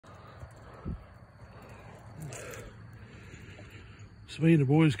So me and the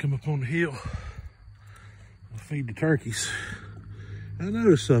boys come up on the hill and feed the turkeys. I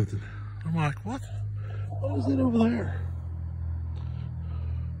noticed something. I'm like, what? What is it over there?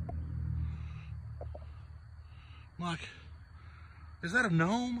 I'm like, is that a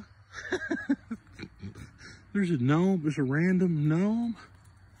gnome? There's a gnome. There's a random gnome.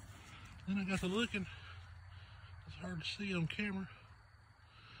 Then I got to looking. It's hard to see on camera.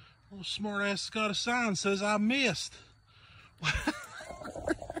 Little smart ass got a sign says I missed.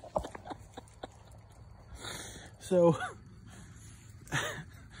 So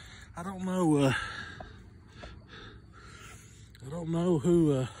I don't know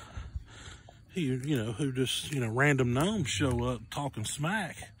who who just random gnomes show up talking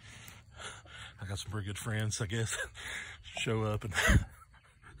smack. I got some pretty good friends, I guess, show up and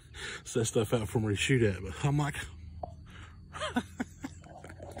set stuff out for me to shoot at, but I'm like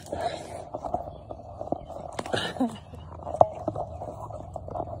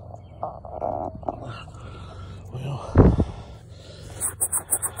well,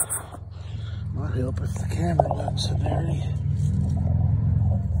 might help if the camera doesn't sit there.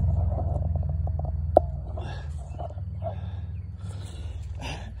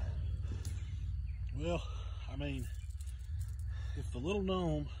 Well, I mean, if the little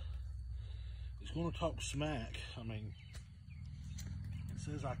gnome is going to talk smack, I mean, it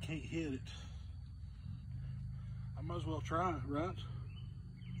says I can't hit it. I might as well try it, right?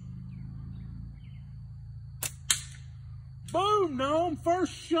 Boom, gnome,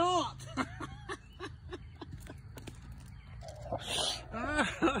 first shot.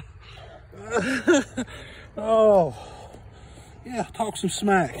 Oh, yeah, talk some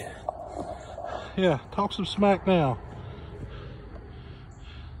smack. Yeah, talk some smack now.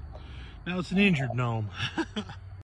 Now it's an injured gnome.